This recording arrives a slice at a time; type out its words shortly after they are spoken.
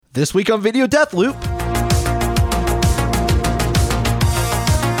This week on Video Death Loop.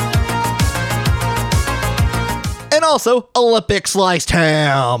 And also, Olympic sliced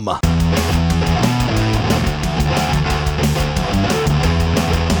ham.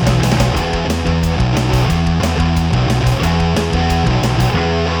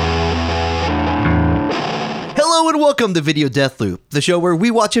 Hello and welcome to Video Death Loop, the show where we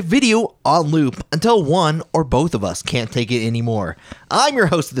watch a video on loop until one or both of us can't take it anymore. I'm your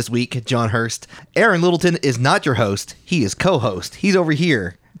host this week, John Hurst. Aaron Littleton is not your host, he is co-host. He's over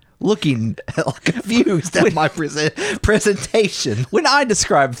here looking confused at my presentation. When I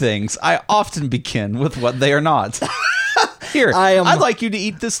describe things, I often begin with what they are not. Here, I'd like you to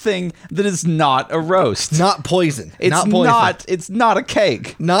eat this thing that is not a roast. Not poison. It's not a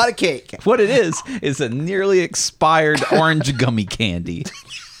cake. Not a cake. What it is a nearly expired orange gummy candy.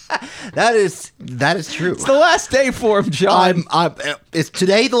 That is true. It's the last day for him, John. Is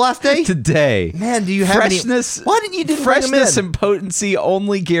today the last day? Today. Man, do you have freshness? Why didn't you do freshness and potency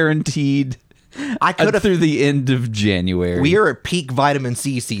only guaranteed? I could have through the end of January. We are at peak vitamin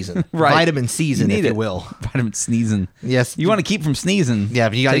C season. Right. Vitamin season, if you will. Vitamin sneezing. Yes. You want to keep from sneezing. Yeah,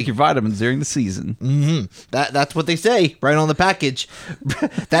 but you got to take your vitamins during the season. Mm-hmm. That's what they say right on the package.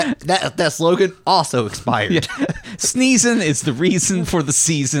 that slogan also expired. Yeah. Sneezing is the reason for the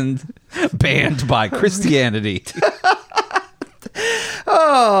season. Banned by Christianity.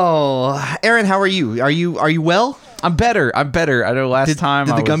 Oh, Aaron, how are you? Are you well? I'm better. I know last time.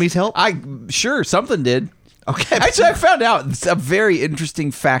 Did the gummies help? Sure, something did. Okay. Actually, I found out a very interesting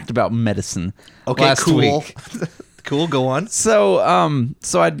fact about medicine. Okay, last cool. week. Cool, go on. So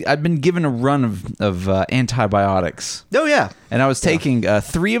I'd been given a run of antibiotics. Oh, yeah. And I was taking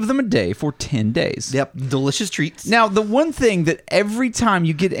 3 of them a day for 10 days. Yep, delicious treats. Now, the one thing that every time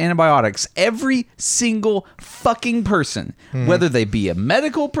you get antibiotics, every single fucking person, whether they be a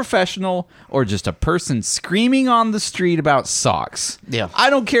medical professional or just a person screaming on the street about socks,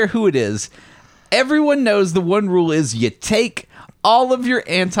 I don't care who it is, everyone knows the one rule is you take all of your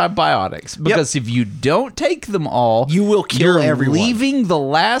antibiotics, because if you don't take them all, you will kill everyone. Leaving the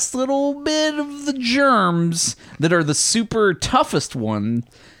last little bit of the germs that are the super toughest one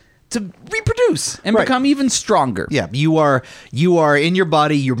to reproduce and become even stronger. Yeah, you are in your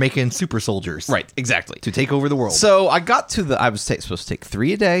body, you're making super soldiers. Right, exactly. To take over the world. So I got to I was supposed to take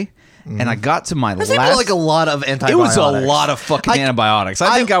 3 a day. And I got to my last... like a lot of antibiotics. It was a lot of fucking antibiotics.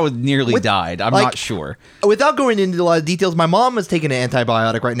 I think I would nearly died. I'm not sure. Without going into a lot of details, my mom is taking an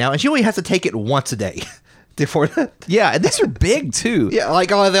antibiotic right now, and she only has to take it once a day. Before that. Yeah, and these are big, too. Yeah,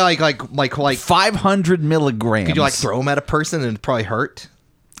 like 500 milligrams. Could you, throw them at a person and it'd probably hurt?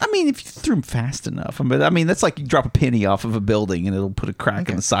 I mean, if you threw them fast enough. But I mean, that's like you drop a penny off of a building and it'll put a crack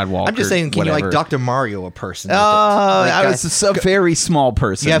in the sidewalk. I'm just saying, can you Dr. Mario a person? I was a very small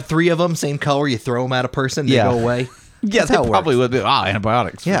person. You have 3 of them, same color. You throw them at a person, they go away. Yeah, they probably would be.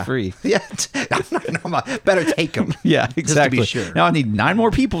 Antibiotics for free. Yeah, better take them. Yeah, exactly. Just to be sure. Now I need 9 more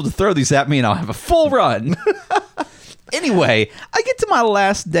people to throw these at me, and I'll have a full run. Anyway, I get to my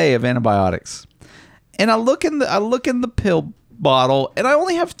last day of antibiotics, and I look in the pill bottle, and I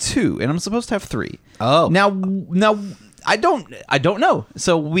only have 2, and I'm supposed to have 3. Oh, now I don't know.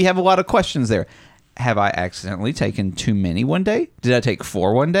 So we have a lot of questions there. Have I accidentally taken too many one day? Did I take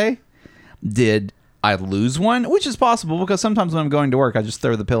 4 one day? Did I lose one? Which is possible, because sometimes when I'm going to work, I just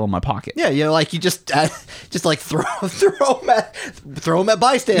throw the pill in my pocket. Yeah, you just throw them at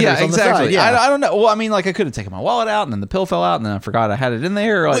bystanders. Yeah, exactly. On the side. Yeah. I don't know. Well, I mean, I could have taken my wallet out, and then the pill fell out, and then I forgot I had it in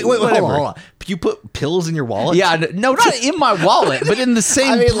there. Wait, hold on. You put pills in your wallet? Yeah, no, not in my wallet, but in the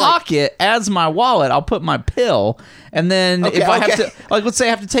same pocket as my wallet. I'll put my pill, and then if I have to, let's say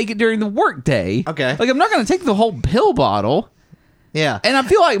I have to take it during the work day. Okay. I'm not going to take the whole pill bottle. Yeah. And I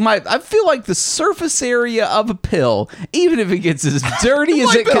feel like the surface area of a pill, even if it gets as dirty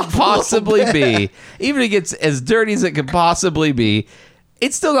as it could possibly be,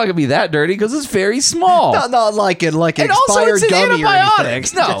 it's still not going to be that dirty because it's very small. Not like an expired also it's an gummy antibiotic. or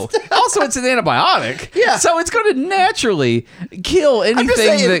anything. No. Also, it's an antibiotic. Yeah. So it's going to naturally kill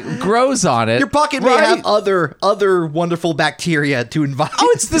anything that grows on it. Your pocket may have other wonderful bacteria to invite.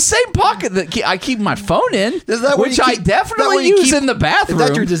 Oh, it's the same pocket that I keep my phone in, which I definitely use in the bathroom. Is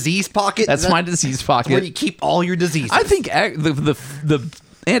that your disease pocket? That's my disease pocket. Where you keep all your diseases. I think the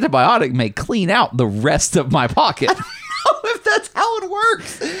antibiotic may clean out the rest of my pocket. If that's how it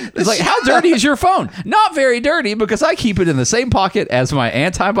works. It's like, how dirty is your phone? Not very dirty, because I keep it in the same pocket as my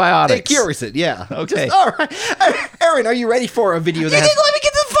antibiotics. It cures it, yeah. Okay. All right. Aaron, are you ready for a video that let me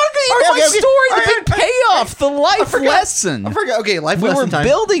get the fucking my story, the big payoff, the life lesson. I forgot. Okay, life We lesson were time.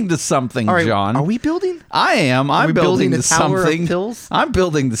 building to something, All right, John. are we building? I am. I'm we building building to the tower of something. pills? I'm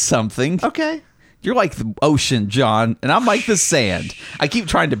building to something. Okay. You're like the ocean, John, and I'm like the sand. I keep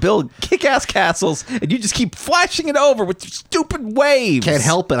trying to build kick-ass castles, and you just keep flashing it over with your stupid waves. Can't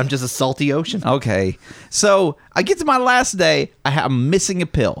help it. I'm just a salty ocean. Okay. So I get to my last day. I'm missing a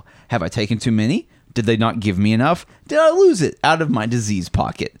pill. Have I taken too many? Did they not give me enough? Did I lose it out of my disease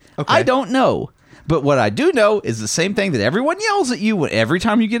pocket? Okay. I don't know. But what I do know is the same thing that everyone yells at you every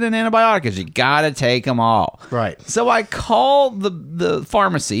time you get an antibiotic is you got to take them all. Right. So I call the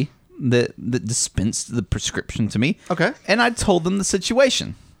pharmacy that dispensed the prescription to me. Okay. And I told them the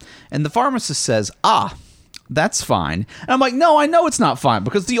situation. And the pharmacist says, that's fine. And I'm like, no, I know it's not fine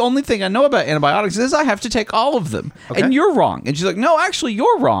because the only thing I know about antibiotics is I have to take all of them. Okay. And you're wrong. And she's like, no, actually,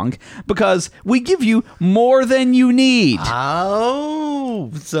 you're wrong because we give you more than you need.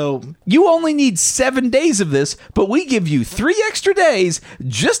 Oh, so You only need 7 days of this, but we give you 3 extra days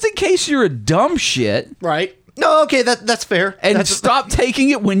just in case you're a dumb shit. right. No, okay, that's fair. And that's, stop taking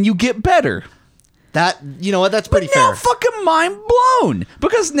it when you get better. that. You know what? That's pretty But now fair. fucking mind blown.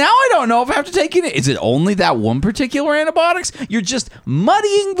 Because now I don't know if I have to take it. Is it only that one particular antibiotics? You're just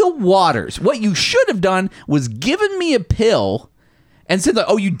muddying the waters. What you should have done was given me a pill and said, like,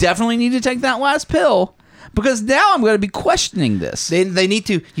 oh, you definitely need to take that last pill. Because now I'm going to be questioning this. They need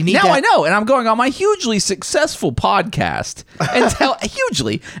to. You need. Now to, I know, and I'm going on my hugely successful podcast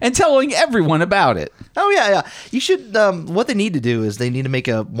and telling everyone about it. Oh yeah. You should. What they need to do is they need to make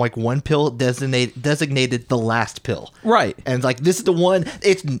a one pill designated the last pill. Right. And like this is the one.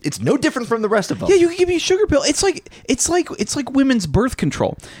 It's no different from the rest of them. Yeah, you can give me a sugar pill. It's like women's birth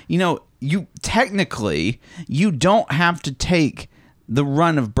control. You know, you don't have to take the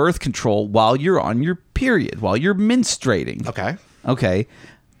run of birth control while you're on your period, while you're menstruating. Okay.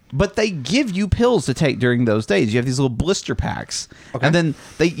 But they give you pills to take during those days. You have these little blister packs. Okay. And then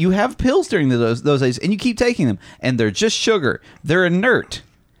you have pills during those days, and you keep taking them. And they're just sugar. They're inert.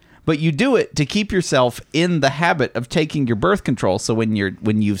 But you do it to keep yourself in the habit of taking your birth control. So when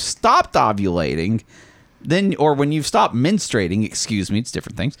you've stopped ovulating, or when you've stopped menstruating, it's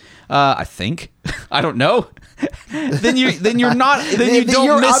different things. I think. I don't know. then you're not. Then you don't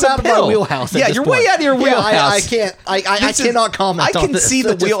you're miss out a of pill. my wheelhouse. Yeah, you're way out of your wheelhouse. I can't. I cannot comment. I can see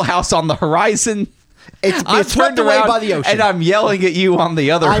the wheelhouse on the horizon. It's I'm swept turned away around by the ocean. and I'm yelling at you on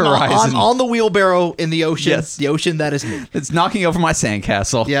the other I'm horizon. on the wheelbarrow in the ocean. Yes. The ocean that is me. It's knocking over my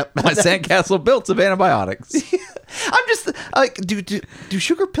sandcastle. Yep. My sandcastle built of antibiotics. I'm just like, do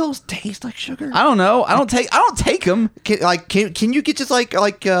sugar pills taste like sugar? I don't know. I don't take them. Can you get just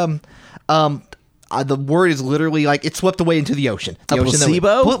the word is literally like it's swept away into the ocean. The ocean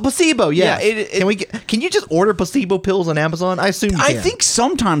placebo? Placebo, yeah. Yeah, Can you just order placebo pills on Amazon? I assume you can. I think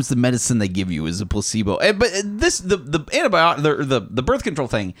sometimes the medicine they give you is a placebo. But the antibiotic, the birth control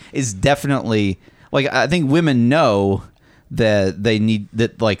thing is definitely like I think women know that they need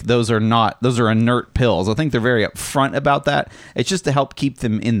that, like those are inert pills. I think they're very upfront about that. It's just to help keep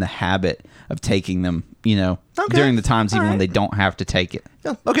them in the habit of taking them, Okay. during the times even All when right. they don't have to take it.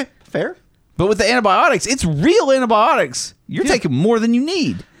 Yeah, okay, fair. But with the antibiotics, it's real antibiotics. You're taking more than you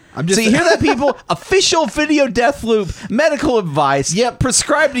need. So you hear that, people? Official video death loop medical advice. Yep.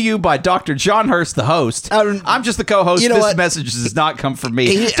 Prescribed to you by Dr. John Hurst, the host. I'm just the co-host. You know This what? message does not come from me.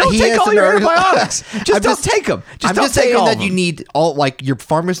 Don't He take has all some your nerve. antibiotics. I'm Don't take them. I'm don't just take saying all that of them. you need all your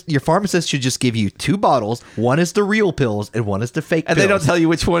pharmacist should just give you 2 bottles. One is the real pills and one is the fake And pills. they don't tell you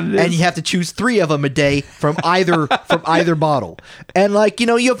which one it is. And you have to choose 3 of them a day from either bottle. And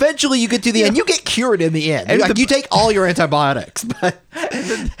you eventually you get to the end, you get cured in the end. And You take all your antibiotics, but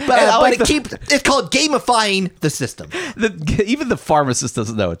it's called gamifying the system. Even the pharmacist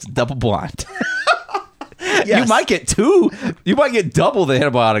doesn't know. It's double blind. Yes. You might get 2. You might get double the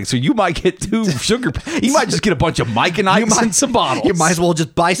antibiotics, or you might get 2 sugar. You might just get a bunch of Myconites and some bottles. You might as well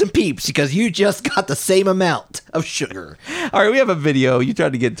just buy some Peeps because you just got the same amount of sugar. All right, we have a video. You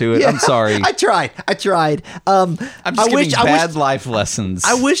tried to get to it. I'm sorry. I tried. I'm just giving bad life lessons.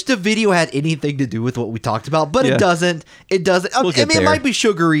 I wish the video had anything to do with what we talked about, but Yeah. it doesn't. It doesn't. We'll get It there. might be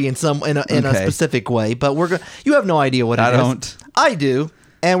sugary in a Okay. specific way, but you have no idea what it is. I don't. I do,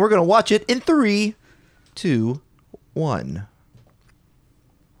 and we're gonna watch it in 3, 2, 1.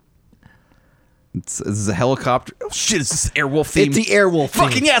 This is a helicopter. Oh shit! Is this the Airwolf theme? It's the Airwolf theme.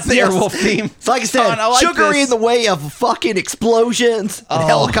 Fucking yeah, it's the Yes. Airwolf theme. So like I said, John, I like sugary this. in the way of fucking explosions and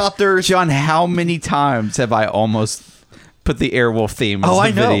helicopters. John, how many times have I almost put the Airwolf theme as Oh, the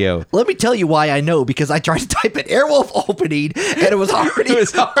I know. video? Let me tell you why I know, because I tried to type in Airwolf opening and it was already, It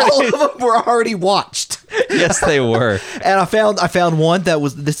was already- all of them were already watched. Yes, they were. And I found one that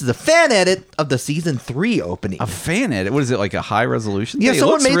was, this is a fan edit of the season 3 opening. A fan edit. What is it, like a high resolution? Yeah, thing?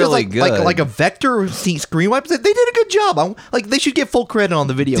 someone made really this good. like a vector screen wipe. They did a good job. Like they should get full credit on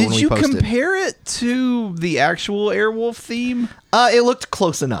the video. Did when we you post compare it to the actual Airwolf theme? It looked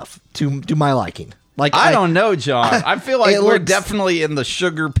close enough to my liking. Like I don't know, John. I feel like It we're looks- definitely in the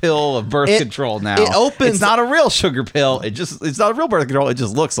sugar pill of birth control now. it opens- It's not a real sugar pill. It's not a real birth control. It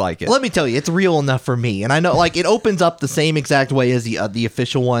just looks like it. Let me tell you, it's real enough for me. And I know, like, it opens up the same exact way as the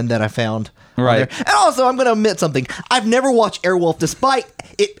official one that I found. on Right. there. And also, I'm going to admit something. I've never watched Airwolf, despite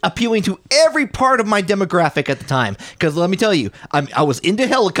it appealing to every part of my demographic at the time. Because let me tell you, I was into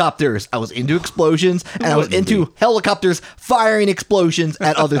helicopters, I was into explosions, and I was wouldn't into helicopters firing explosions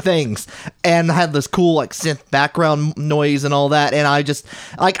at other things. And I had this cool, like, synth background noise and all that. And I just,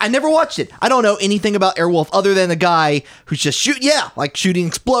 like, I never watched it. I don't know anything about Airwolf other than a guy who's just shooting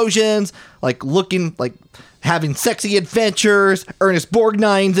explosions, like, looking, like, having sexy adventures. Ernest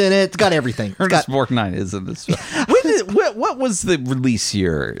Borgnine's in it. It's got everything. It's Ernest got Borgnine is in this. What was the release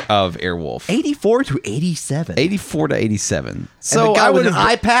year of Airwolf? 84 to 87. 84 to 87. And So the guy I with would an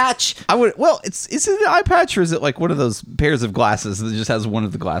eye patch. is it an eye patch or is it like one of those pairs of glasses that just has one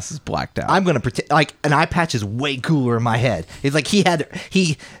of the glasses blacked out? I'm gonna pretend like an eye patch is way cooler in my head. It's like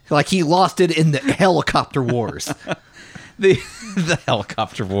he lost it in the helicopter wars. the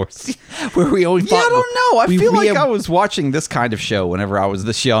helicopter wars. Where we always Yeah, I fought- don't know. I we- feel we like have- I was watching this kind of show whenever I was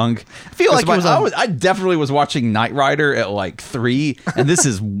this young. I feel like it was on- I definitely was watching Knight Rider at like 3, and this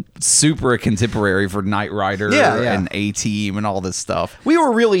is super contemporary for Knight Rider Yeah. and A-Team and all this stuff. we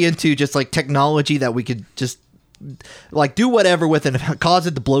were really into just like technology that we could just like do whatever with and cause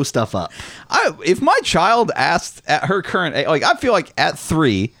it to blow stuff up. If my child asked at her current age, like I feel like at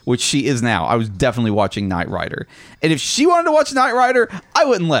 3, which she is now, I was definitely watching Knight Rider. And if she wanted to watch Knight Rider, I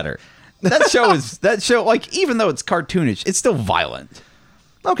wouldn't let her. That show like even though it's cartoonish, it's still violent.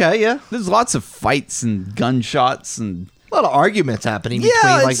 Okay, yeah. There's lots of fights and gunshots and A lot of arguments happening between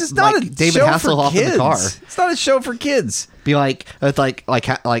yeah, like, it's just not like a David show Hasselhoff for kids. in the car. It's not a show for kids. Be like it's like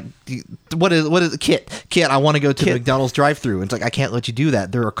what is Kit, I want to go to the Kit. McDonald's drive-through. And it's like, I can't let you do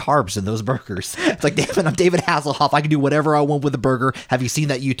that. There are carbs in those burgers. It's like, damn it, I'm David Hasselhoff. I can do whatever I want with a burger. Have you seen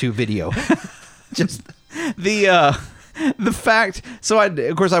that YouTube video? Just The fact, so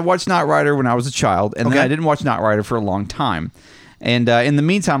of course I watched Knight Rider when I was a child, and then Okay. I didn't watch Knight Rider for a long time. And in the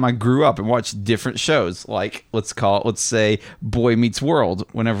meantime, I grew up and watched different shows, like let's say Boy Meets World,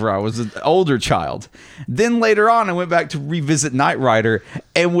 whenever I was an older child. Then later on, I went back to revisit Knight Rider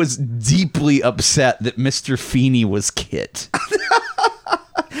and was deeply upset that Mr. Feeney was Kit.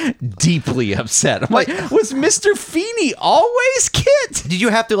 Deeply upset. I'm like, was Mr. Feeney always Kit? did you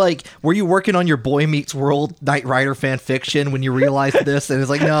have to like, were you working on your Boy Meets World Knight Rider fan fiction when you realized this? And it's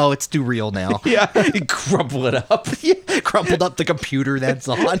like, no, it's too real now. Yeah, you crumple it up. Crumpled up the computer that's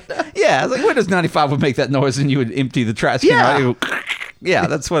on. Yeah, it's like Windows 95 would make that noise and you would empty the trash can. Yeah. Right? It would- yeah,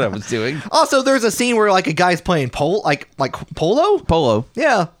 that's what I was doing. Also, there's a scene where like a guy's playing polo. Polo.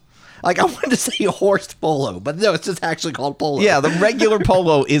 Yeah. Like, I wanted to say horse polo, but no, it's just actually called polo. Yeah, the regular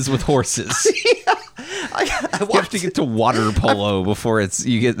polo is with horses. I You have to get to water polo before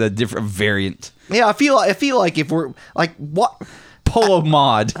you get the different variant. Yeah, I feel like if we're like what Polo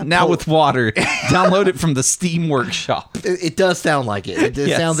mod now with water. Download it from the Steam Workshop. it does sound like it. It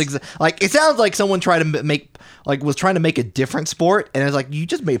Yes. sounds it sounds like someone tried to was trying to make a different sport, and it's like, you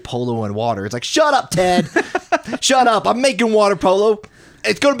just made polo in water. It's like, shut up, Ted. Shut up. I'm making water polo.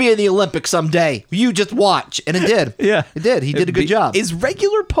 It's going to be in the Olympics someday. You just watch. And it did. Yeah, It did. He did a good job. Is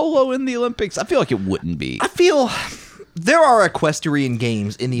regular polo in the Olympics? I feel like it wouldn't be. I feel there are equestrian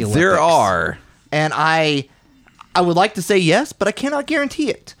games in the Olympics. There are. And I would like to say yes, but I cannot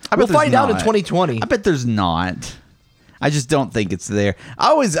guarantee it. I bet We'll there's find out in not. 2020. I bet there's not. I just don't think it's there.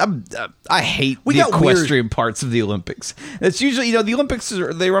 I hate We the got weird- equestrian parts of the Olympics. It's usually, the Olympics,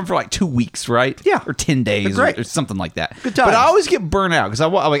 they run for like 2 weeks, right? Yeah. Or 10 days They're great. or something like that. Good But times. I always get burnt out because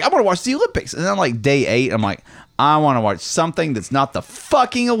I'm like, I want to watch the Olympics. And then like day 8, I'm like, I want to watch something that's not the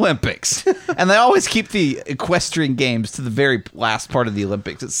fucking Olympics. And they always keep the equestrian games to the very last part of the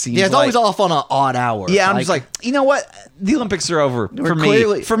Olympics, it seems Yeah, it's like. always off on an odd hour. Yeah, I'm just like, you know what? The Olympics are over for me.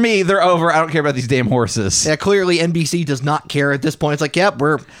 clearly- For me, they're over. I don't care about these damn horses. yeah, clearly NBC does not care at this point. It's like, yep,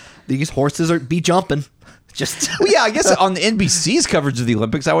 these horses be jumping. Just Well, yeah, I guess on the NBC's coverage of the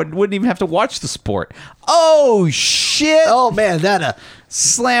Olympics, I wouldn't even have to watch the sport. Oh shit! oh man, that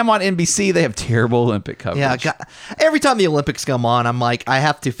Slam on NBC. They have terrible Olympic coverage. yeah. God, every time the Olympics come on, I'm like, I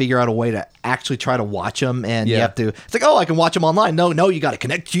have to figure out a way to actually try to watch them, and you Yeah. have to. It's like, oh, I can watch them online. No, you got to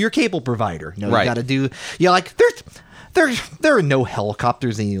connect to your cable provider. No, Right. you got to do. Yeah, like there's. there are no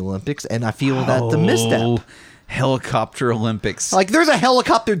helicopters in the Olympics, and I feel that's a misstep. Helicopter Olympics. Like, there's a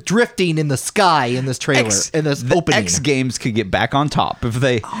helicopter drifting in the sky in this trailer, in this the opening. X Games could get back on top if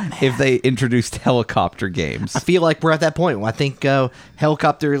they introduced helicopter games. I feel like we're at that point. I think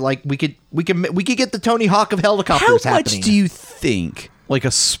helicopter, like we could get the Tony Hawk of helicopters How much happening. do you think like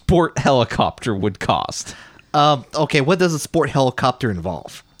a sport helicopter would cost? Okay, what does a sport helicopter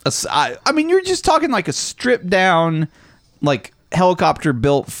involve? I mean, you're just talking like a stripped down, like helicopter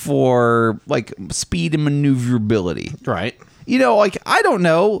built for like speed and maneuverability. Right. You know, like I don't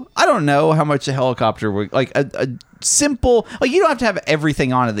know how much a helicopter would like a simple, like you don't have to have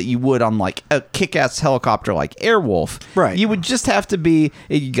everything on it that you would on like a kick-ass helicopter like Airwolf. Right. You would just have to be,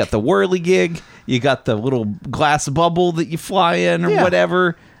 you got the whirly gig, you got the little glass bubble that you fly in or Yeah.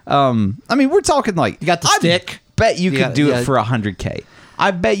 whatever. I mean, we're talking like You got the stick. Bet you could got- do yeah. it for $100K.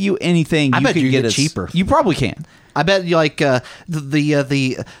 I bet you anything. I you bet could you get get us cheaper. You probably can. I bet you like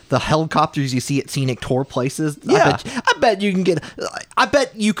the helicopters you see at scenic tour places. Yeah. I bet you can get. I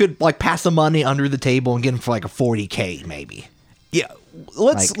bet you could like pass some money under the table and get them for like a $40K maybe. Yeah,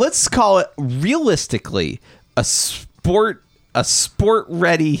 let's call it realistically a sport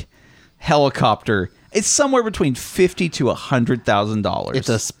ready helicopter. It's somewhere between $50,000 to $100,000. It's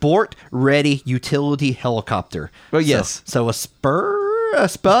a sport ready utility helicopter. Well, yes. So a spa.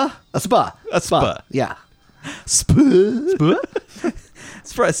 Yeah.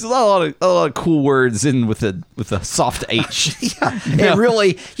 It's a lot of cool words in with a soft H. Yeah. It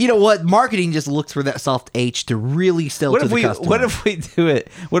really, you know what? Marketing just looks for that soft H to really sell to the customer. What if we do it?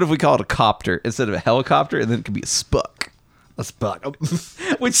 What if we call it a copter instead of a helicopter, and then it could be a spuck, a spuck?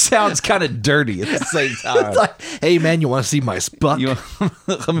 which sounds kind of dirty at the same time. It's like, hey man, you want to see my spuck?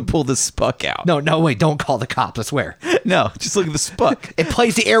 Let me pull this spuck out. No, wait, don't call the cops, I swear. No, just look at the spuck. It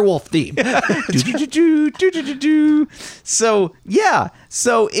plays the Airwolf theme. So yeah,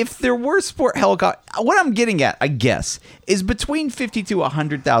 so if there were sport helicopter, what I'm getting at, I guess, is between $50,000 to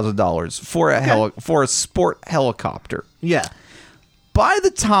 $100,000 for a sport helicopter. Yeah. By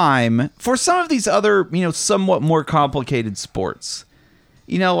the time, for some of these other, somewhat more complicated sports,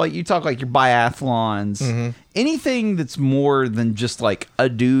 like you talk like your biathlons, anything that's more than just like a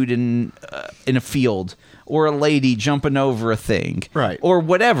dude in a field or a lady jumping over a thing, Right. or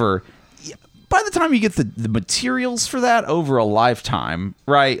whatever. By the time you get the materials for that over a lifetime,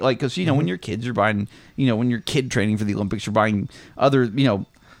 right? Like, because when your kids are buying, when you're kid training for the Olympics, you're buying other,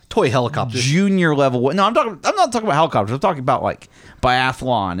 Toy helicopters. junior level. No, I'm not talking about helicopters. I'm talking about like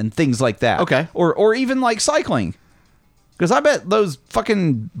biathlon and things like that. Okay. Or even like cycling, because I bet those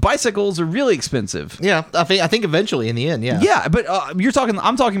fucking bicycles are really expensive. Yeah, I think eventually in the end, yeah. Yeah, but I'm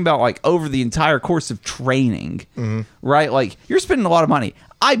talking about like over the entire course of training, right? Like you're spending a lot of money.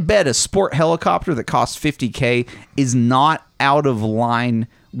 I bet a sport helicopter that costs $50K is not out of line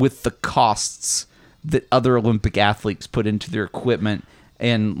with the costs that other Olympic athletes put into their equipment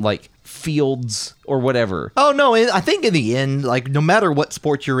and like fields or whatever. Oh no, I think in the end, like no matter what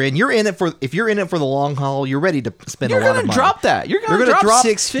sport you're in it for. If you're in it for the long haul, you're ready to spend a lot of money. You're gonna drop that. You're gonna drop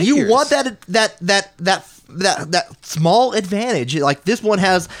 6 figures. You want that small advantage. Like this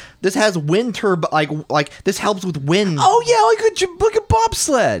has wind like this helps with wind. Oh yeah, like a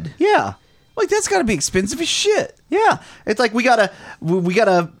bobsled. Yeah. Like that's got to be expensive as shit. Yeah. It's like we gotta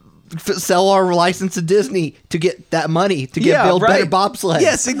sell our license to Disney to get that money to build better bobsleds.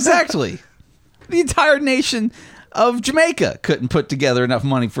 Yes, exactly. The entire nation of Jamaica couldn't put together enough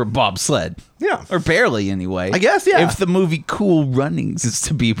money for a bobsled. Yeah. Or barely anyway. I guess, yeah. If the movie Cool Runnings is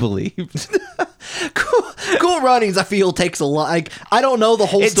to be believed. Cool Runnings, I feel, takes a lot. Like, I don't know the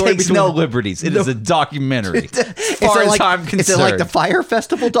whole It story. takes no liberties. It is a documentary. As far as I'm concerned. Is it like the Fire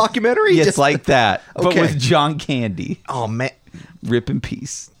Festival documentary? It's like that, but Okay. with John Candy. Oh, man. Rip in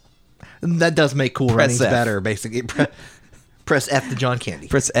peace. That does make Cool Press Runnings F. better, basically. Press F to John Candy.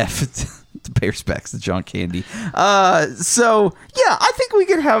 Press F to pay respects to John Candy. So yeah, I think we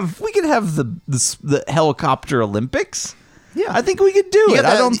could have the helicopter Olympics. Yeah. I think we could do it.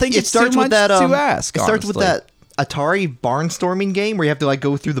 I don't think it's too much to ask. It starts with honestly. that Atari barnstorming game where you have to like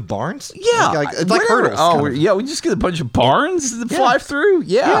go through the barns. Yeah, it's like whatever. hurdles. Oh, kind of. yeah, we just get a bunch of barns to fly through.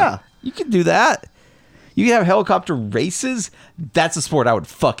 Yeah. You can do that. You can have helicopter races. That's a sport I would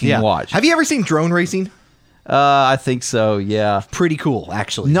fucking watch. Have you ever seen drone racing? I think so. Yeah. Pretty cool,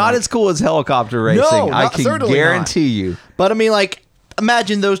 actually. Not Like- as cool as helicopter racing. I can certainly guarantee you. But I mean, like,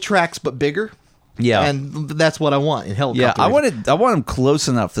 imagine those tracks but bigger. Yeah. And that's what I want in helicopter. Yeah, racing. I want them close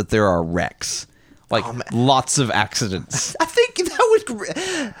enough that there are wrecks, like Oh, man. lots of accidents. I think that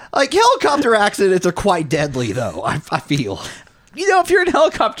would like helicopter accidents are quite deadly, though. I feel. if you're in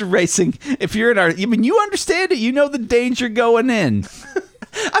helicopter racing, if you're in you understand it. You know the danger going in.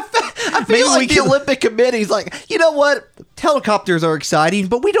 I feel like the Olympic Committee's like, you know what? Helicopters are exciting,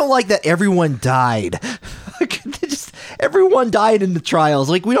 but we don't like that everyone died. Everyone died in the trials.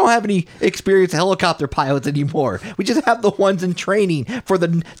 Like, we don't have any experienced helicopter pilots anymore. We just have the ones in training for the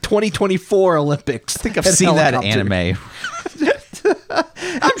 2024 Olympics. I think I've seen that anime.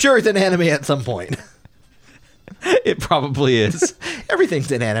 I'm sure it's an anime at some point. It probably is.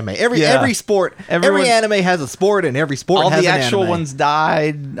 Everything's in anime. Every sport, every anime has a sport, and every sport has an anime. All the actual ones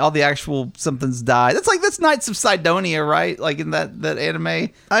died. All the actual somethings died. That's Knights of Sidonia, right? Like in that anime.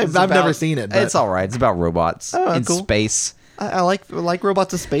 I've never seen it. But it's all right. It's about robots in cool. space. I like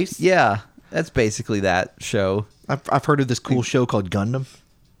robots in space. Yeah, that's basically that show. I've heard of this cool show called Gundam.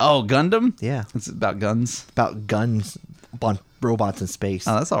 Oh, Gundam? Yeah, it's about guns. About guns on robots in space.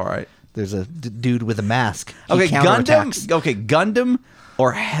 Oh, that's all right. There's a dude with a mask. Okay, Gundam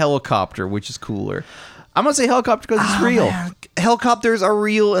or helicopter, which is cooler? I'm going to say helicopter because it's real. Man. Helicopters are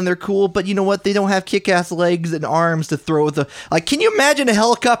real and they're cool, but you know what? They don't have kick-ass legs and arms to throw with can you imagine a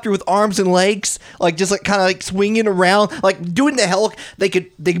helicopter with arms and legs? Like, just like kind of like swinging around, like doing the they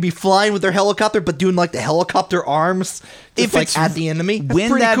could be flying with their helicopter, but doing like the helicopter arms if it's at the enemy. That's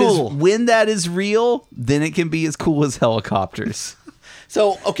pretty cool. When that is real, then it can be as cool as helicopters.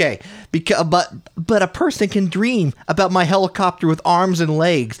 So, okay, but a person can dream about my helicopter with arms and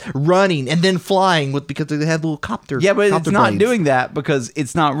legs running and then flying because they have little copter. Yeah, but it's not doing that because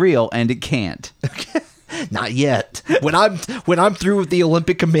it's not real and it can't. Not yet. When I'm through with the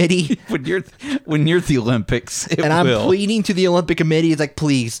Olympic Committee, when you're the Olympics, I'm pleading to the Olympic Committee, it's like,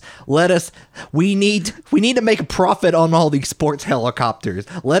 please let us. We need to make a profit on all these sports helicopters.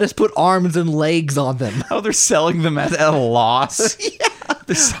 Let us put arms and legs on them. Oh, they're selling them at a loss. Yeah.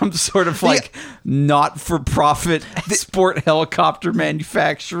 There's some sort of not-for-profit sport helicopter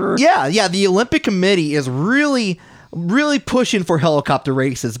manufacturer. Yeah. The Olympic Committee is really pushing for helicopter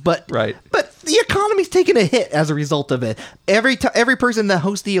races, but the economy's taking a hit as a result of it. Every person that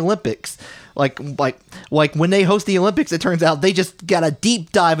hosts the Olympics, like when they host the Olympics, it turns out they just got a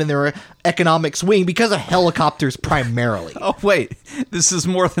deep dive in their economic swing because of helicopters primarily. Oh wait, this is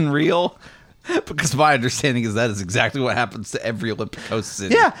more than real. Because my understanding is that is exactly what happens to every Olympic host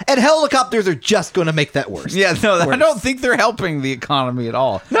city. Yeah, and helicopters are just going to make that worse. Yeah, no, I don't think they're helping the economy at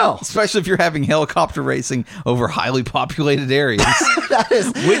all. No. Especially if you're having helicopter racing over highly populated areas.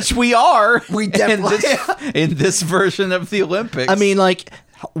 Which we are. We definitely in this version of the Olympics. I mean, when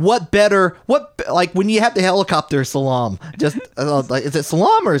you have the helicopter salam, just is it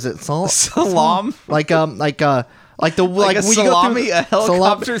salam or is it salam? Like a salami, a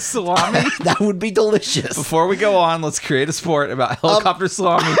helicopter salami. That would be delicious. Before we go on, let's create a sport about helicopter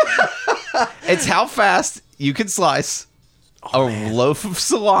salami. It's how fast you can slice loaf of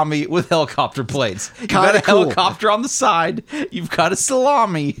salami with helicopter plates. You've got a helicopter on the side. You've got a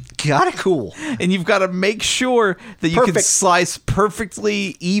salami. Got it cool. And you've got to make sure that you can slice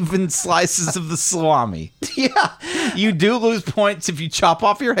perfectly even slices of the salami. Yeah. You do lose points if you chop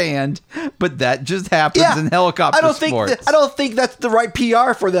off your hand, but that just happens in helicopter sports. I don't think that's the right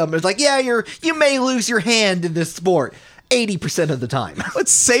PR for them. It's like, you may lose your hand in this sport 80% of the time.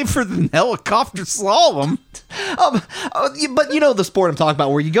 It's safer than helicopter slalom. But you know the sport I'm talking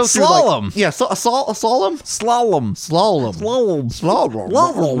about where you go through slalom. Slalom?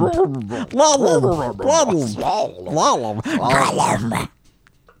 Slalom.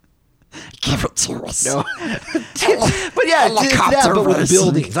 Give it to us. No. But yeah, it's that, but with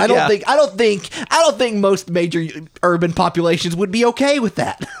buildings. I don't think most major urban populations would be okay with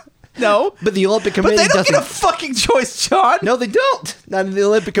that. No, but the Olympic Committee doesn't. But they don't get a fucking choice, John. No, they don't. Not in the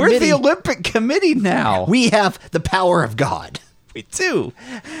Olympic Committee. We're the Olympic Committee now. We have the power of God. We do.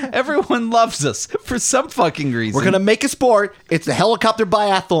 Everyone loves us for some fucking reason. We're going to make a sport. It's the helicopter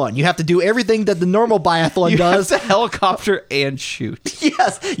biathlon. You have to do everything that the normal biathlon does. You have to helicopter and shoot.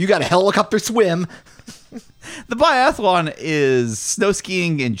 Yes. You got a helicopter swim. The biathlon is snow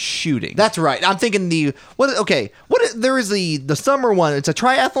skiing and shooting. That's right. I'm thinking there is the summer one. It's a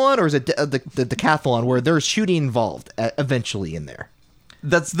triathlon, or is it the decathlon where there's shooting involved eventually in there?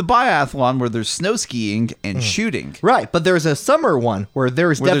 That's the biathlon where there's snow skiing and shooting. Right, but there's a summer one where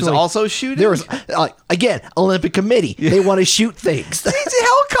there's also shooting. There's again, Olympic Committee. Yeah. They want to shoot things.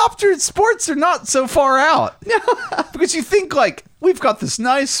 Helicopter sports are not so far out. Because you think we've got this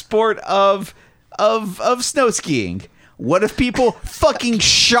nice sport of snow skiing. What if people fucking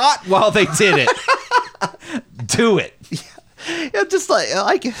shot while they did it? Do it. Yeah, just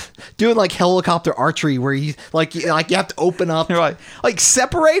doing like helicopter archery where you you have to open up. They're like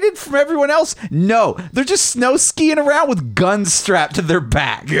separated from everyone else? No, they're just snow skiing around with guns strapped to their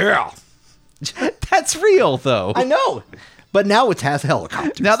back. Yeah. That's real, though. I know. But now it has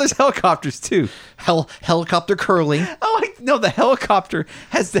helicopters. Now there's helicopters, too. Helicopter curling. No, the helicopter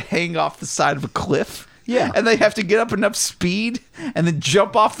has to hang off the side of a cliff. Yeah. And they have to get up enough speed and then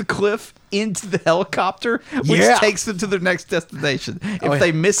jump off the cliff into the helicopter, which takes them to their next destination. If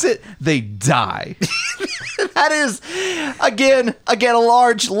they miss it, they die. That is, again, a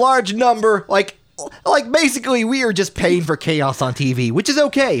large number. Like basically we are just paying for chaos on TV, which is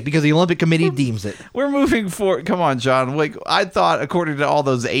okay because the Olympic Committee deems it. We're moving forward. Come on, John. Like, I thought, according to all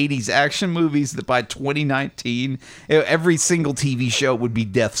those 80s action movies, that by 2019, every single TV show would be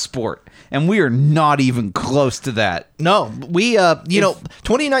death sport. And we are not even close to that. No, we,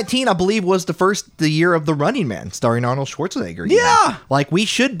 2019, I believe, was the year of The Running Man, starring Arnold Schwarzenegger. Yeah. Like, we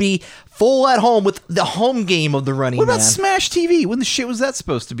should be full at home with the home game of The Running Man. What about Smash TV? When the shit was that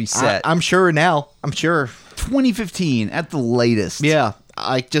supposed to be set? I'm sure now. I'm sure. 2015 at the latest. Yeah.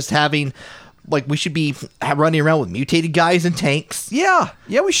 Just having, we should be running around with mutated guys in tanks. Yeah.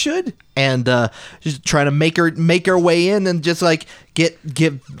 Yeah, we should. And just trying to make our way in and just get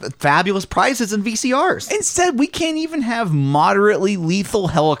fabulous prizes and VCRs. Instead, we can't even have moderately lethal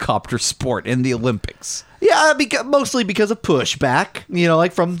helicopter sport in the Olympics. Yeah, mostly because of pushback,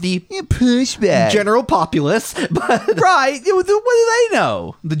 from the pushback general populace. But right, what do they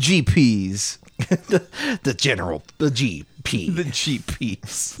know? The GPs, the GP. The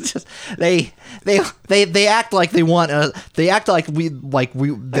GPs. Just, they act like they want they act like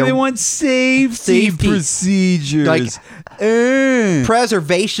they want safety procedures,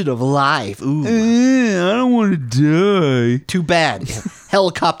 preservation of life. Ooh, I don't want to die. Too bad.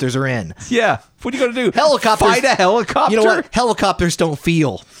 Helicopters are in. Yeah, what are you gonna do? Helicopters fight a helicopter? You know what? Helicopters don't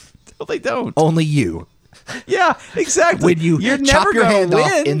feel. No, they don't. Only you. Yeah, exactly. When you're never chop your hand win.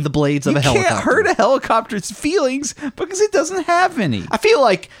 off in the blades of a helicopter. You can't hurt a helicopter's feelings because it doesn't have any. I feel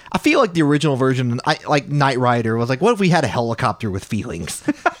like the original version, like Knight Rider, was like, what if we had a helicopter with feelings?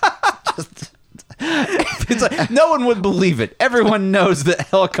 It's like, no one would believe it. Everyone knows that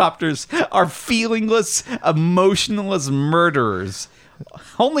helicopters are feelingless, emotionless murderers.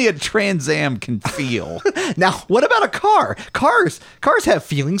 Only a Trans Am can feel. Now, what about a car? Cars have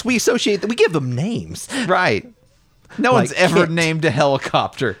feelings. We give them names. Right. No one's ever named a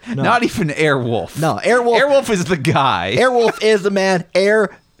helicopter. No. Not even Airwolf. No, Airwolf. Airwolf is the guy. Airwolf is the man.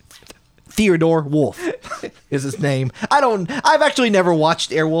 Theodore Wolf is his name. I've actually never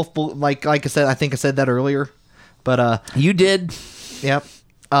watched Airwolf. Like I said, I think I said that earlier. But you did. Yep.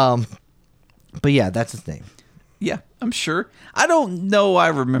 But yeah, that's his name. Yeah, I'm sure. I don't know. I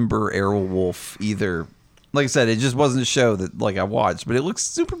remember Airwolf either. Like I said, it just wasn't a show that I watched, but it looks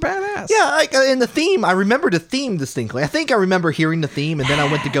super badass. Yeah, in the theme, I remember the theme distinctly. I think I remember hearing the theme, and then I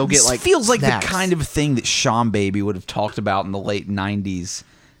went to go get feels like snacks. The kind of thing that Sean Baby would have talked about in the late 90s.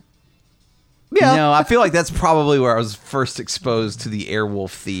 Yeah. No, I feel like that's probably where I was first exposed to the Airwolf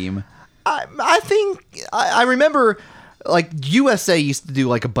theme. I think I remember. USA used to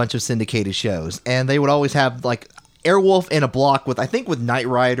do a bunch of syndicated shows, and they would always have Airwolf in a block with Knight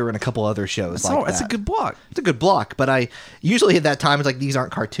Rider and a couple other shows that. That's a good block. It's a good block, but I usually at that time it's these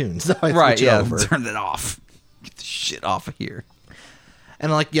aren't cartoons. So I switch over. Turn it off. Get the shit off of here.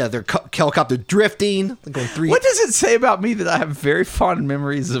 And they're helicopter drifting, going three. What does it say about me that I have very fond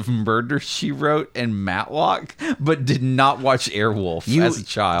memories of Murder, She Wrote, and Matlock, but did not watch Airwolf as a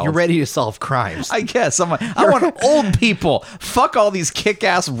child? You're ready to solve crimes. I guess. I want old people. Fuck all these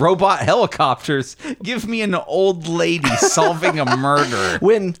kick-ass robot helicopters. Give me an old lady solving a murder.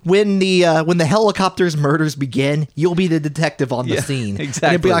 When the helicopter's murders begin, you'll be the detective on the scene.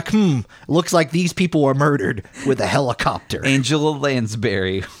 Exactly. And it'll be looks like these people were murdered with a helicopter. Angela Lansbury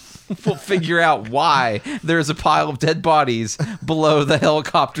will figure out why there's a pile of dead bodies below the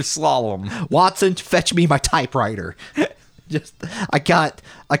helicopter slalom. Watson, fetch me my typewriter. I got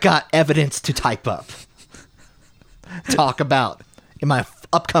evidence to type up. Talk about in my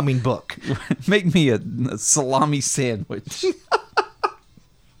upcoming book. Make me a salami sandwich.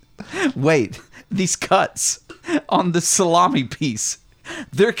 Wait, these cuts on the salami piece,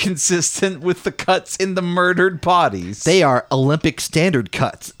 they're consistent with the cuts in the murdered bodies. They are Olympic standard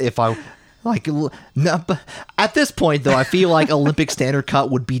cuts. If I no, but at this point though, I feel like Olympic standard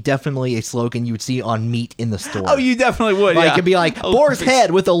cut would be definitely a slogan you would see on meat in the store. Oh, you definitely would. It'd be Boar's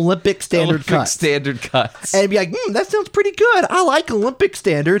Head with Olympic standard cuts. Standard cuts. And it'd be that sounds pretty good. I like Olympic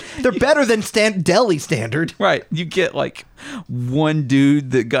standard. They're better than deli standard. Right. You get one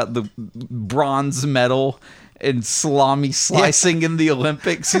dude that got the bronze medal in salami slicing in the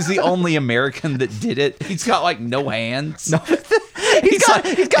Olympics. He's the only American that did it. He's got like no hands. No. He's got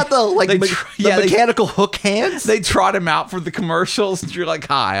the mechanical hook hands. They trot him out for the commercials, and you're like,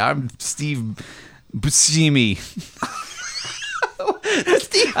 "Hi, I'm Steve Buscemi."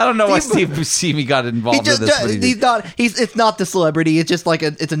 I don't know why Steve Buscemi got involved in this. It's not the celebrity. It's just like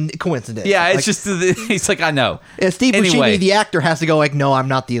it's a coincidence. Yeah, it's just he's like, I know. Steve Buscemi, the actor, has to go like, no, I'm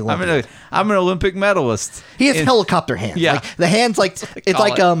not the Olympic. I'm an Olympic medalist. He has helicopter hands. Yeah, like, the hands it's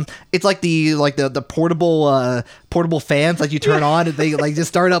like the portable fans that you turn on and they like just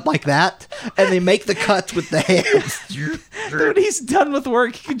start up like that, and they make the cuts with the hands. When he's done with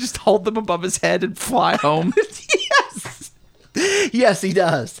work, he can just hold them above his head and fly home. Yes, he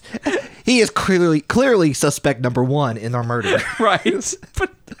does. He is clearly suspect number one in our murder. Right.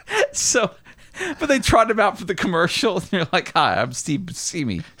 But they trot him out for the commercial, and you're like, "Hi, I'm Steve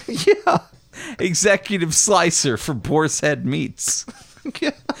Buscemi." Yeah. Executive slicer for Boar's Head Meats.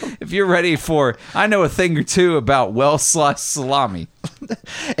 Yeah. If you're ready I know a thing or two about well-sliced salami.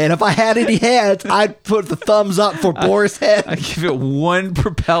 And if I had any hands, I'd put the thumbs up for Boar's Head. I'd give it one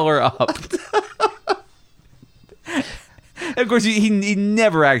propeller up. Of course, he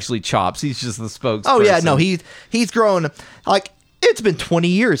never actually chops. He's just the spokesperson. Oh yeah, no, he's grown like it's been 20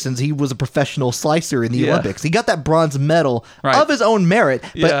 years since he was a professional slicer in the Olympics. He got that bronze medal of his own merit,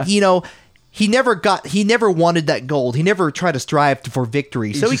 but he never wanted that gold. He never tried to strive for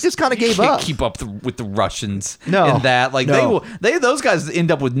victory, so he just kind of gave up. Keep up with the Russians. No, in that those guys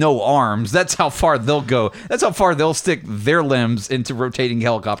end up with no arms. That's how far they'll go. That's how far they'll stick their limbs into rotating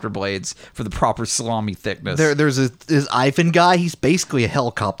helicopter blades for the proper salami thickness. There's this Ivan guy. He's basically a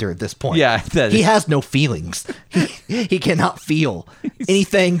helicopter at this point. Yeah, he has no feelings. He cannot feel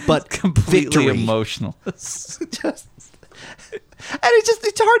anything but completely victory. Emotional. And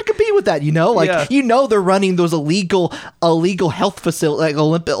it's hard to compete with that, they're running those illegal health facility,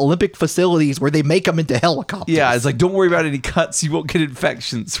 like Olympic facilities where they make them into helicopters. Yeah, it's like, don't worry about any cuts, you won't get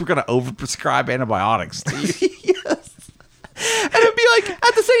infections. We're gonna overprescribe antibiotics to you. Yes. And it'd be like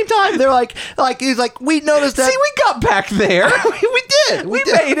at the same time they're like he's like, we noticed that. See, we got back there. we did. We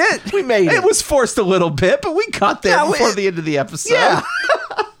made it. We made it. It was forced a little bit, but we got there before the end of the episode. Yeah.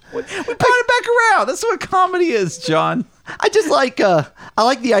 We brought it back around. That's what comedy is, John. I just I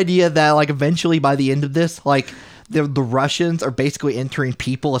like the idea that like eventually by the end of this, like the Russians are basically entering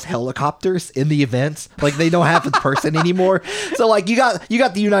people as helicopters in the events. Like they don't have a person anymore. So like you got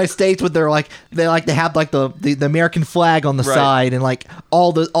the United States with their they have like the American flag on the side and like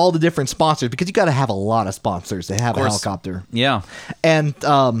all the different sponsors, because you got to have a lot of sponsors to have a helicopter. Yeah. And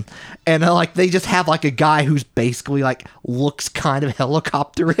like they just have like a guy who's basically like looks kind of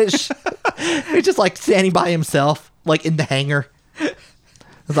helicopterish. He's just like standing by himself, like in the hangar.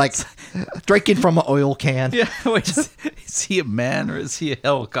 It's like drinking from an oil can. Yeah, wait, is he a man or is he a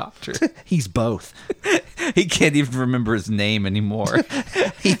helicopter? He's both. He can't even remember his name anymore.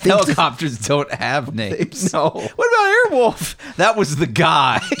 Helicopters don't have names. No. What about Airwolf? That was the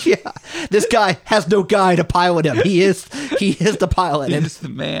guy. Yeah, this guy has no guy to pilot him. He is the pilot. He's the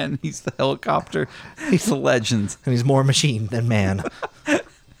man. He's the helicopter. He's the legend. And he's more machine than man.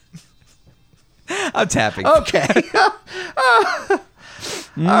 I'm tapping. Okay.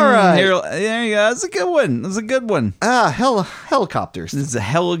 All right. There you go. That's a good one. Helicopters. This is a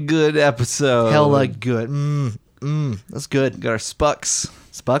hella good episode. Hella good. That's good. Got our spucks.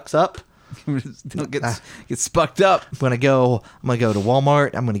 Spucks up. Don't get spucked up. I'm gonna go to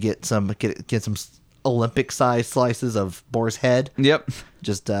Walmart. I'm gonna get some Olympic sized slices of boar's head. Yep.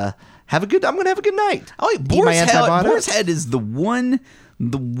 Just I'm gonna have a good night. Oh, boar's head is the one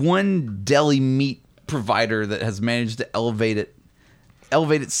deli meat provider that has managed to elevate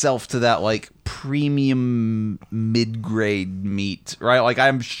itself to that like premium mid-grade meat, right? Like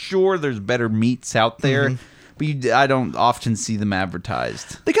I'm sure there's better meats out there, but I don't often see them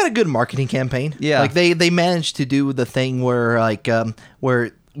advertised. They got a good marketing campaign. Yeah, like they managed to do the thing where like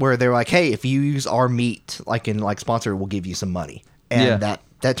where they're like, hey, if you use our meat like in like sponsor, we'll give you some money, and that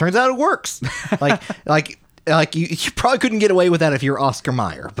turns out it works. Like you probably couldn't get away with that if you're Oscar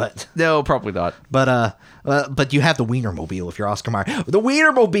Mayer, but no, probably not. But you have the Wienermobile if you're Oscar Mayer. The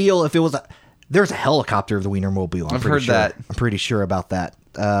Wienermobile, if it was there's a helicopter of the Wienermobile. I've heard that. I'm pretty sure about that.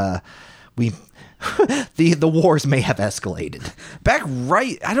 The wars may have escalated.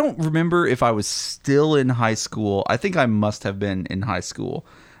 I don't remember if I was still in high school. I think I must have been in high school.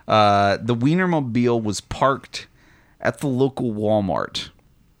 The Wienermobile was parked at the local Walmart.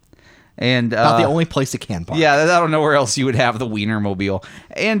 And About the only place it can park. yeah, I don't know where else you would have the Wienermobile.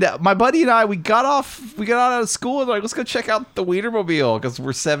 And my buddy and I, we got out of school and like, let's go check out the Wienermobile because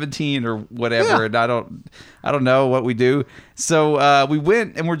we're 17 or whatever, and I don't know what we do. So we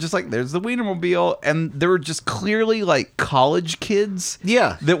went and we're just like, there's the Wienermobile, and there were just clearly like college kids.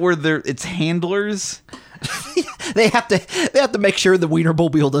 Yeah. that were its handlers. They have to make sure the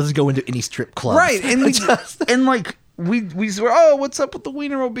Wienermobile doesn't go into any strip clubs. Right, and we were, oh, what's up with the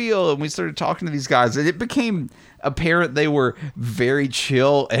Wienermobile? And we started talking to these guys, and it became apparent they were very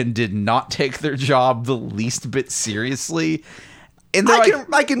chill and did not take their job the least bit seriously. And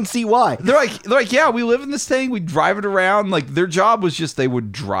I can see why. They're like, yeah, we live in this thing. We drive it around. Like, their job was just they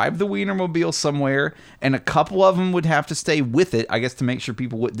would drive the Wienermobile somewhere, and a couple of them would have to stay with it, I guess, to make sure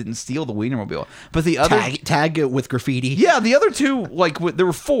people didn't steal the Wienermobile. But the other tag it with graffiti. yeah, the other two, like, there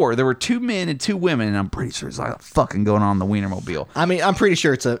were four. There were 2 men and 2 women, and I'm pretty sure there's like fucking going on in the Wienermobile. I mean, I'm pretty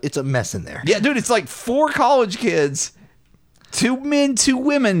sure it's a mess in there. Yeah, dude, it's like 4 college kids, 2 men, 2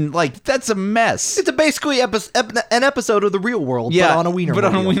 women. Like, that's a mess. It's basically an episode of The Real World, but on a Wienermobile. But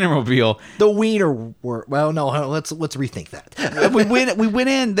on a Wienermobile. The Wiener. Well, no, let's rethink that. we went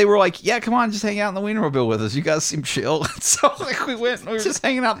in. They were like, "Yeah, come on, just hang out in the Wienermobile with us. You guys seem chill." So like we went. We were just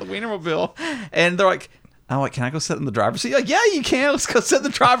hanging out in the Wienermobile, and they're like, "I'm like, can I go sit in the driver's seat?" Like, yeah, you can. Let's go sit in the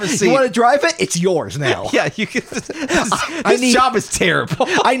driver's seat. You want to drive it? It's yours now. Yeah, you can. This job is terrible.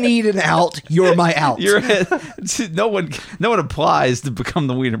 I need an out. You're my out. No one applies to become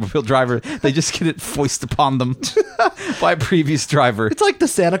the Wienermobile driver. They just get it foisted upon them by a previous driver. It's like the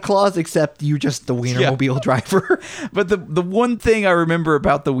Santa Claus, except you just the Wienermobile driver. But the one thing I remember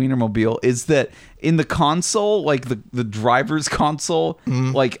about the Wienermobile is that in the console, like the driver's console,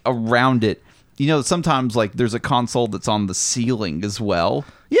 like around it, you know, sometimes like there's a console that's on the ceiling as well.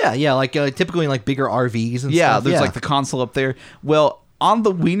 Yeah, like typically in like bigger RVs and stuff. Yeah, there's like the console up there. Well, on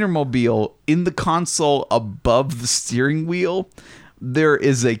the Wienermobile, in the console above the steering wheel, there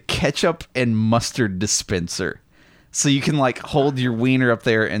is a ketchup and mustard dispenser. So you can like hold your wiener up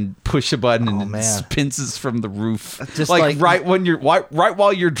there and push a button, and it dispenses from the roof. Just like right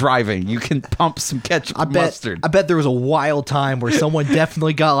while you're driving, you can pump some ketchup and mustard. I bet there was a wild time where someone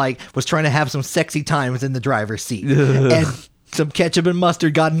definitely was trying to have some sexy times in the driver's seat, and some ketchup and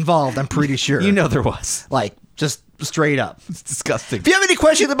mustard got involved. I'm pretty sure. You know there was. Like, just straight up. It's disgusting. If you have any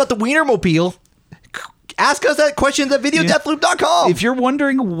questions about the Wienermobile, ask us at questions@videodeathloop.com. If you're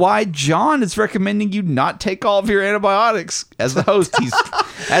wondering why John is recommending you not take all of your antibiotics, as the host,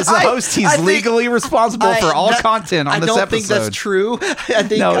 he's legally responsible for all content on this episode. I don't think that's true.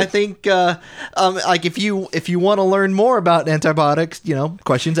 I think like if you want to learn more about antibiotics, you know,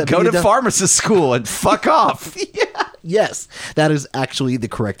 questions at go to pharmacist school and fuck off. Yeah. Yes, that is actually the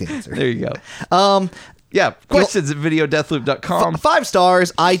correct answer. There you go. Yeah, questions at videodeathloop.com. 5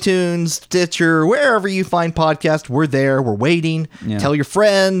 stars, iTunes, Stitcher, wherever you find podcasts, we're there. We're waiting. Yeah. Tell your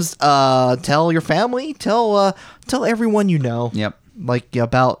friends, tell your family, tell everyone you know. Yep. Like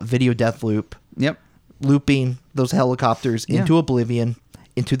about Video Death Loop. Yep. Looping those helicopters into oblivion,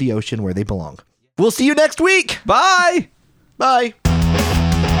 into the ocean where they belong. We'll see you next week. Bye. Bye.